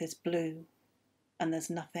 Planet Earth is blue, and there's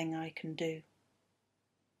nothing I can do.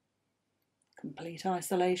 Complete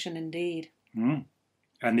isolation indeed. And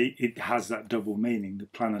it has that double meaning. The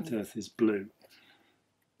planet Earth is blue.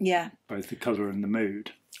 Yeah. Both the colour and the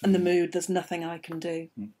mood. And the mood, there's nothing I can do.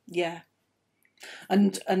 Yeah.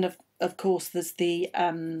 And of course there's the,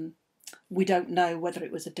 we don't know whether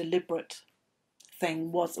it was a deliberate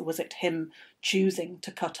thing. Was it him choosing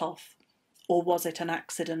to cut off, or was it an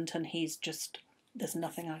accident and he's just, there's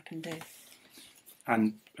nothing I can do.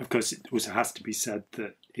 And of course it also has to be said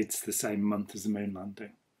that it's the same month as the moon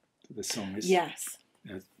landing that the song is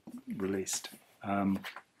released.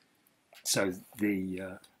 So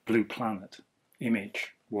the Blue Planet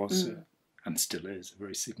image was and still is a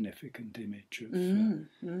very significant image of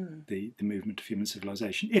the movement of human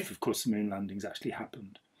civilization, if of course the moon landings actually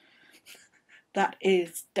happened. That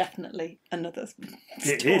is definitely another story.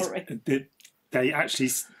 It is. They actually,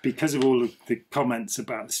 because of all of the comments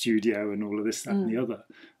about the studio and all of this, that and the other,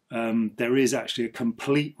 there is actually a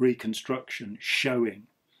complete reconstruction showing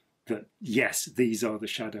that, yes, these are the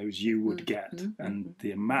shadows you would get. And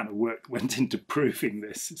the amount of work that went into proving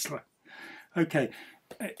this, it's like, okay.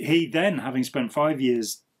 He then, having spent 5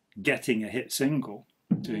 years getting a hit single,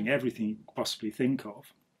 doing everything you could possibly think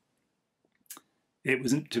of, it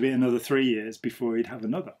wasn't to be another 3 years before he'd have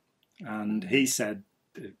another. And he said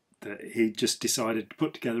that he just decided to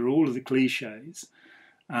put together all of the cliches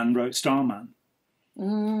and wrote Starman.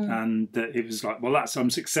 And that it was like, well, I'm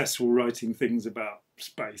successful writing things about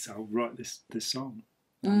space. I'll write this song.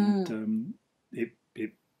 And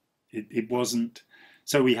it wasn't.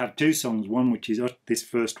 So we have two songs. One which is this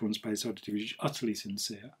first one, Space Oddity, which is utterly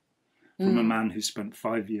sincere, from a man who spent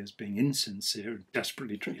 5 years being insincere,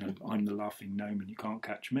 desperately, I'm the laughing gnome and you can't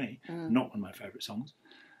catch me. Not one of my favourite songs.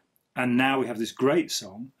 And now we have this great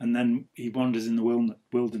song, and then he wanders in the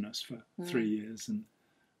wilderness for 3 years and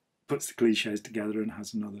puts the cliches together and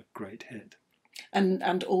has another great hit.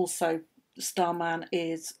 And also, Starman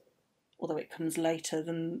is, although it comes later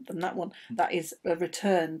than that one, that is a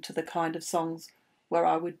return to the kind of songs where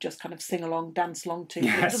I would just kind of sing along, dance along to.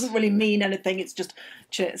 Yes. It doesn't really mean anything, it's just...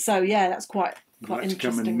 So, yeah, that's quite He'd interesting. to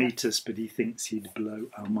come and meet us, but he thinks he'd blow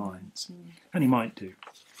our minds. And he might do,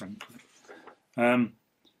 frankly.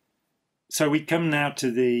 So we come now to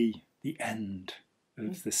the end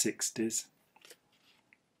of the 60s.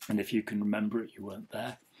 And if you can remember it, you weren't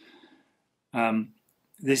there.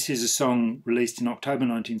 This is a song released in October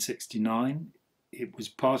 1969. It was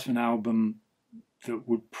part of an album that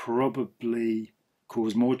would probably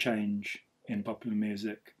cause more change in popular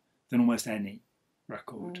music than almost any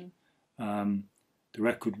record. The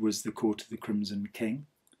record was The Court of the Crimson King.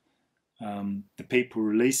 The people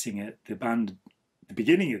releasing it, the band at the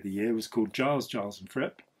beginning of the year was called Giles and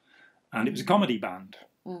Fripp, and it was a comedy band.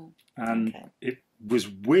 And it was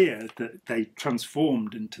weird that they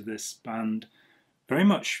transformed into this band very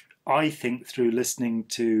much, I think, through listening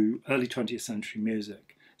to early 20th century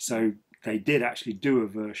music. So they did actually do a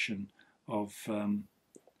version of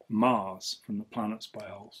Mars from the Planets by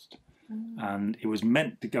Holst. And it was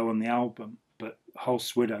meant to go on the album, but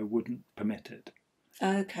Holst's widow wouldn't permit it.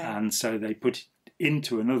 Okay. And so they put it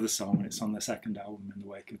into another song, and it's on their second album, In the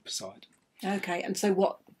Wake of Poseidon. Okay, and so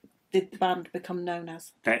what did the band become known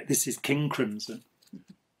as? This is King Crimson.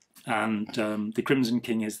 And the Crimson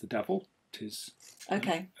King is the devil. It is,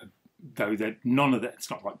 okay. Though none of that, it's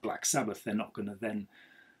not like Black Sabbath, they're not going to then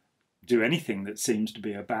do anything that seems to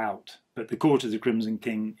be about. But the Court of the Crimson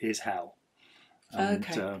King is hell.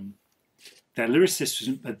 And, their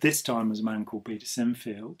lyricist at this time was a man called Peter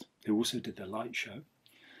Sinfield, who also did The Light Show.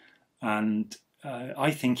 And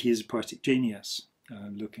I think he is a poetic genius,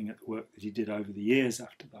 looking at the work that he did over the years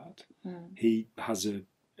after that. He has a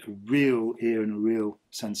real ear and a real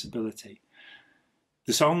sensibility.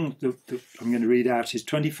 The song that I'm going to read out is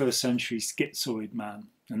 21st Century Schizoid Man.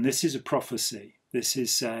 And this is a prophecy. This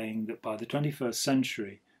is saying that by the 21st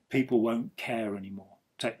century, people won't care anymore.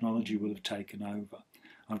 Technology will have taken over.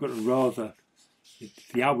 I've got a rather...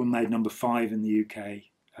 The album made number 5 in the UK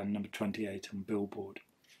and number 28 on Billboard.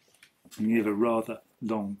 And you give a rather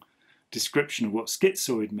long description of what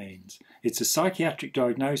schizoid means. It's a psychiatric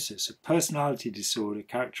diagnosis of personality disorder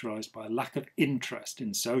characterised by a lack of interest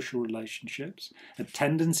in social relationships, a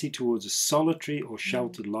tendency towards a solitary or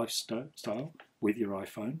sheltered lifestyle with your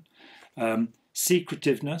iPhone,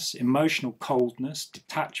 secretiveness, emotional coldness,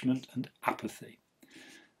 detachment and apathy.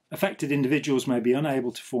 Affected individuals may be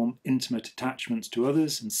unable to form intimate attachments to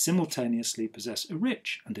others and simultaneously possess a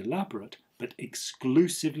rich and elaborate but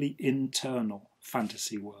exclusively internal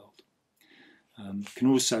fantasy world. Can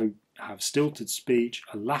also have stilted speech,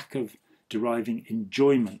 a lack of deriving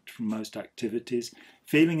enjoyment from most activities,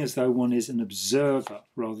 feeling as though one is an observer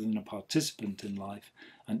rather than a participant in life,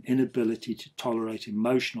 an inability to tolerate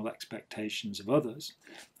emotional expectations of others,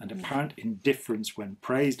 and apparent indifference when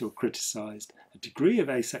praised or criticised, a degree of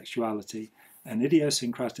asexuality, and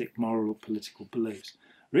idiosyncratic moral or political beliefs.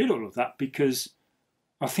 Read all of that because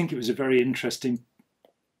I think it was a very interesting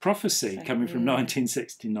prophecy coming from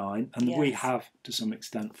 1969, and we have, to some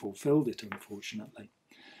extent, fulfilled it, unfortunately.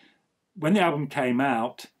 When the album came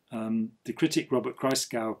out, the critic Robert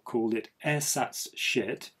Christgau called it ersatz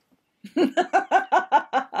shit.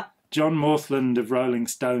 John Morthland of Rolling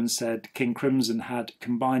Stone said King Crimson had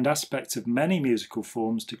combined aspects of many musical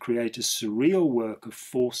forms to create a surreal work of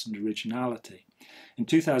force and originality. In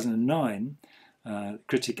 2009,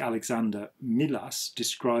 critic Alexander Milas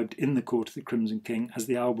described In the Court of the Crimson King as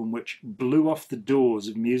the album which blew off the doors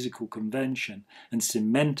of musical convention and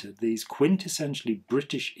cemented these quintessentially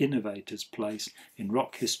British innovators' place in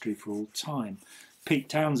rock history for all time. Pete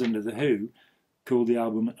Townsend of The Who called the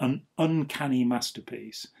album an uncanny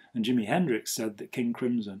masterpiece, and Jimi Hendrix said that King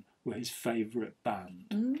Crimson were his favourite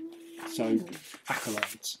band. So,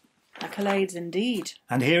 accolades. Accolades indeed.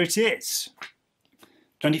 And here it is.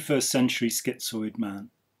 21st Century Schizoid Man.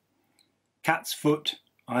 Cat's foot,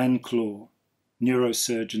 iron claw.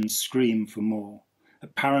 Neurosurgeons scream for more. A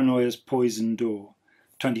paranoia's poison door.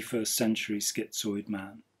 21st Century Schizoid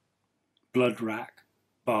Man. Blood rack,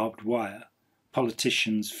 barbed wire.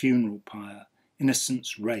 Politician's funeral pyre.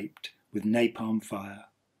 Innocents raped with napalm fire.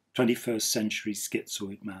 21st Century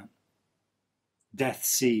Schizoid Man. Death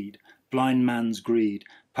seed, blind man's greed.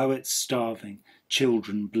 Poets starving,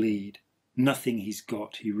 children bleed. Nothing he's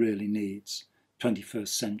got he really needs. 21st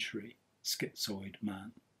Century Schizoid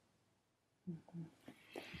Man.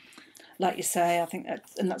 like you say, I think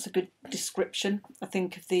that's a good description. I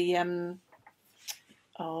think of the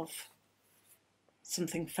of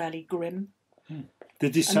something fairly grim. The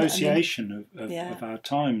dissociation of our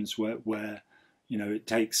times, where you know, it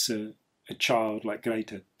takes a child like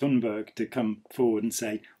Greta Thunberg to come forward and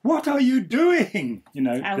say, "What are you doing?" You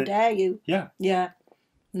know, how dare you? Yeah, yeah.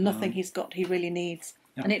 Nothing he really needs,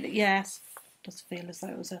 yeah. and it does feel as though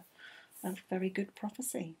it was a very good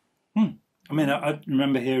prophecy. I mean, I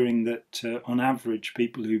remember hearing that on average,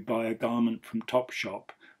 people who buy a garment from Topshop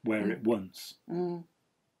wear it once. You're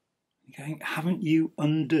going, haven't you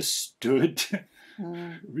understood?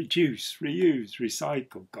 Reduce, reuse,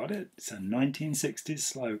 recycle. Got it? It's a 1960s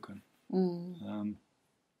slogan.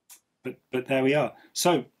 But there we are.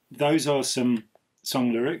 So those are some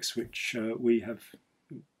song lyrics which we have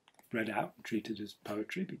read out and treated as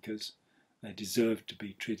poetry because they deserve to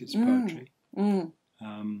be treated as poetry.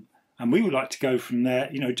 And we would like to go from there,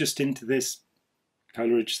 you know, just into this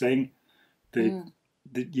Coleridge thing,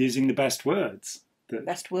 using the best words.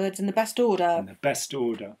 Best words in the best order. In the best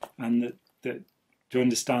order. And that to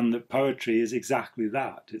understand that poetry is exactly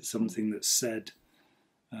that. It's something that's said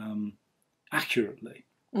accurately.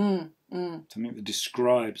 Something that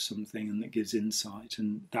describes something and that gives insight.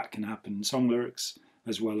 And that can happen in song lyrics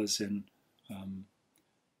as well as in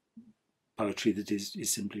poetry that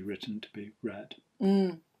is simply written to be read.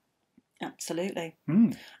 Absolutely.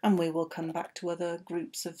 And we will come back to other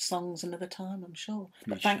groups of songs another time, I'm sure.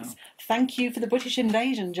 But thank you for the British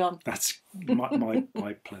invasion, John. That's my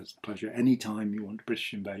pleasure. Any time you want a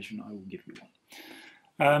British invasion, I will give you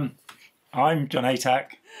one. I'm John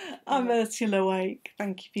Atack. I'm Ursula Wake.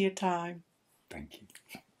 Thank you for your time. Thank you.